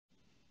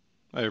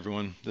Hi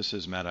everyone, this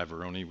is Matt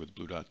Ivoroni with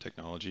BlueDot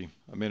Technology,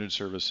 a managed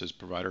services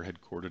provider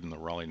headquartered in the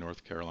Raleigh,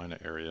 North Carolina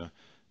area,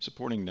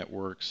 supporting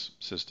networks,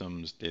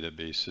 systems,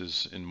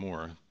 databases, and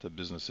more to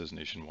businesses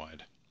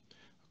nationwide.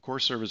 A core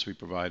service we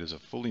provide is a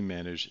fully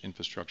managed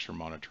infrastructure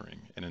monitoring,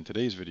 and in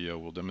today's video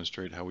we'll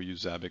demonstrate how we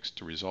use Zabbix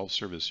to resolve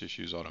service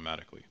issues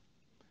automatically.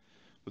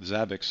 With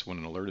Zabbix, when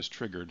an alert is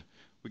triggered,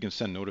 we can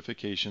send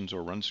notifications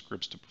or run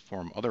scripts to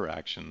perform other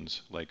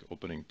actions like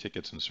opening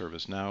tickets in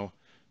ServiceNow,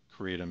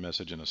 create a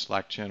message in a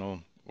Slack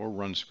channel, or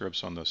run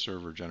scripts on the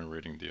server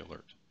generating the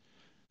alert.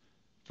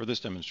 For this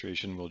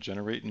demonstration, we'll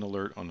generate an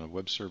alert on a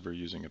web server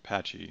using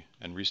Apache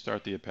and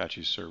restart the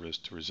Apache service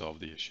to resolve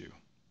the issue.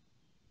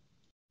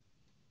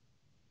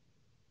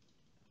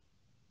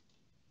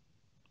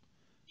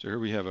 So here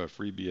we have a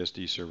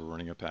FreeBSD server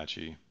running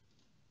Apache,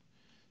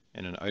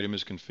 and an item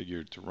is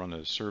configured to run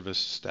a service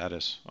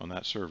status on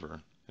that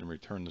server and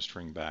return the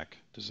string back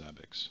to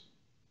Zabbix.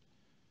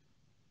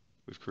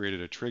 We've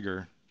created a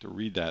trigger to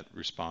read that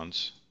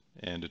response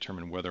and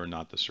determine whether or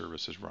not the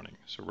service is running.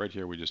 So right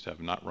here we just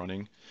have not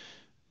running,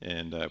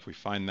 and if we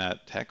find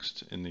that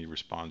text in the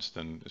response,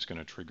 then it's going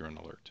to trigger an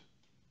alert.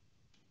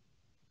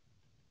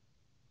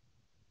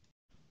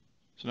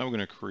 So now we're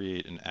going to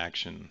create an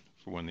action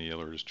for when the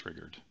alert is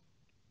triggered.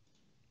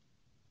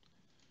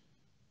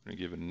 We're going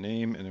to give it a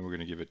name, and then we're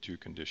going to give it two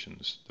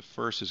conditions. The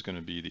first is going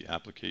to be the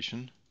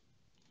application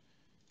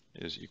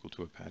is equal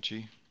to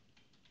Apache,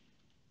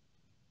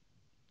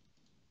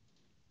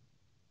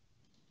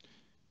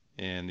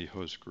 and the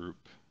host group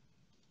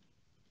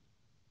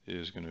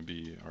is going to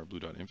be our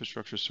BlueDot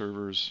infrastructure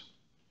servers.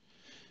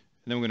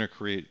 And then we're going to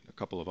create a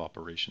couple of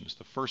operations.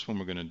 The first one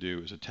we're going to do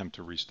is attempt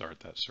to restart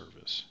that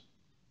service.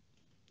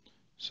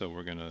 So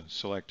we're going to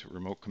select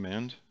remote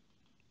command.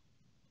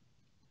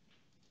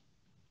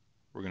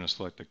 We're going to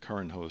select the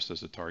current host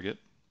as the target.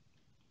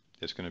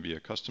 It's going to be a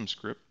custom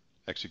script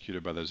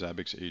executed by the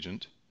Zabbix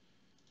agent.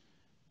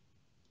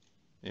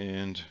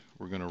 And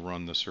we're going to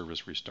run the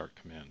service restart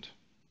command.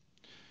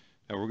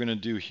 Now what we're going to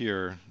do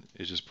here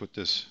is just put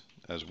this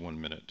as 1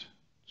 minute.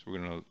 So we're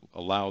going to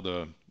allow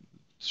the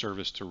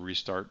service to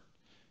restart,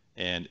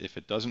 and if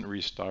it doesn't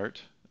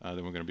restart, then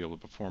we're going to be able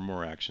to perform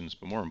more actions,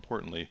 but more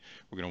importantly,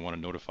 we're going to want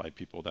to notify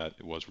people that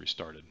it was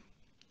restarted.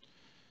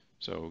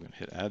 So we're going to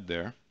hit add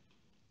there,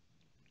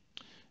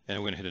 and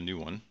we're going to hit a new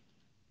one,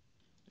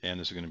 and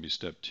this is going to be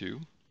step 2.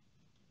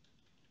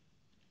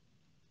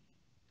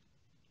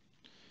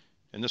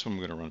 And this one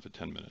we're going to run for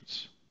 10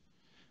 minutes.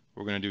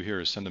 What we're going to do here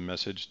is send a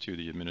message to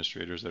the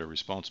administrators that are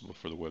responsible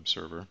for the web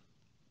server.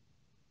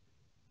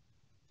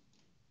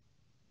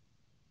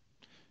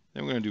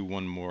 Then we're going to do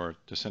one more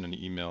to send an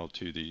email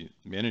to the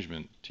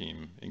management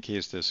team in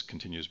case this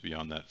continues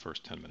beyond that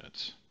first 10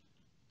 minutes.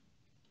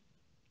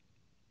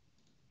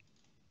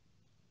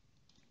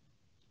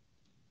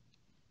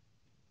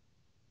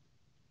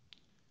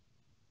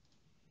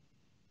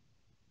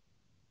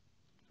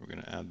 We're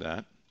going to add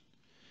that.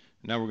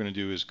 Now what we're going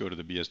to do is go to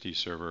the BSD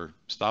server,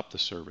 stop the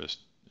service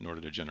in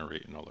order to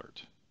generate an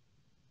alert.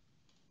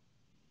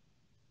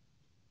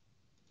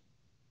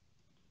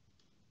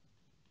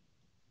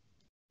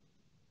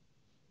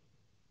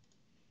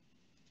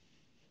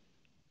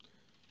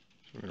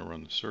 So we're going to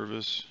run the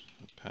service,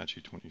 Apache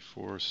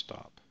 24,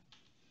 stop.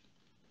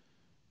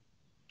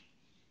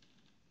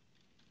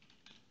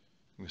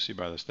 You can see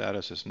by the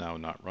status it's now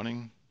not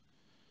running.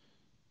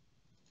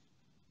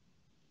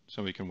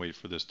 So we can wait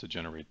for this to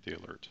generate the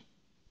alert.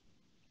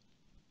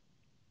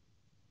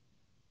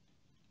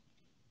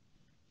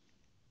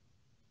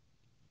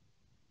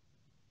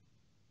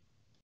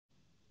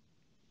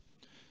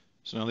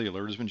 So now the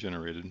alert has been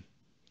generated.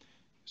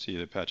 See,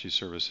 the Apache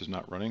service is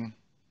not running,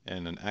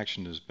 and an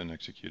action has been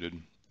executed,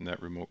 and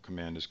that remote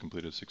command is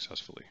completed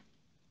successfully.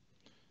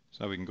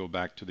 So now we can go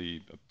back to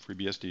the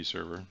FreeBSD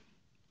server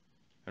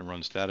and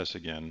run status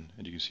again,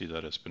 and you can see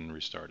that it's been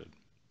restarted.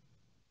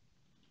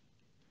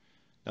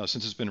 Now,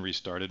 since it's been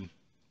restarted,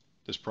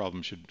 this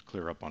problem should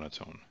clear up on its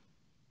own.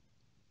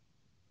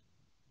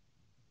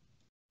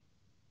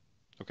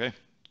 Okay,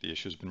 the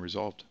issue has been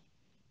resolved.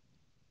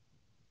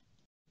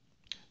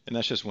 And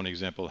that's just one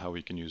example of how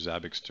we can use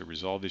Zabbix to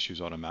resolve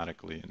issues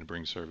automatically and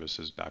bring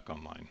services back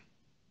online.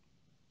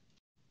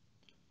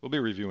 We'll be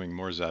reviewing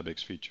more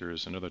Zabbix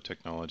features and other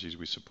technologies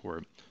we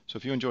support. So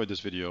if you enjoyed this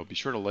video, be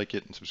sure to like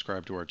it and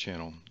subscribe to our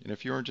channel. And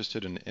if you're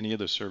interested in any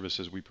other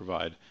services we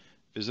provide,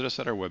 visit us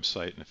at our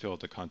website and fill out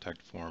the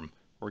contact form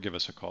or give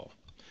us a call.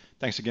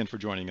 Thanks again for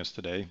joining us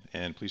today,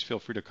 and please feel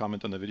free to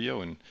comment on the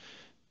video and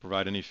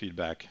provide any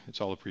feedback.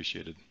 It's all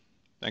appreciated.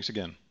 Thanks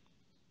again.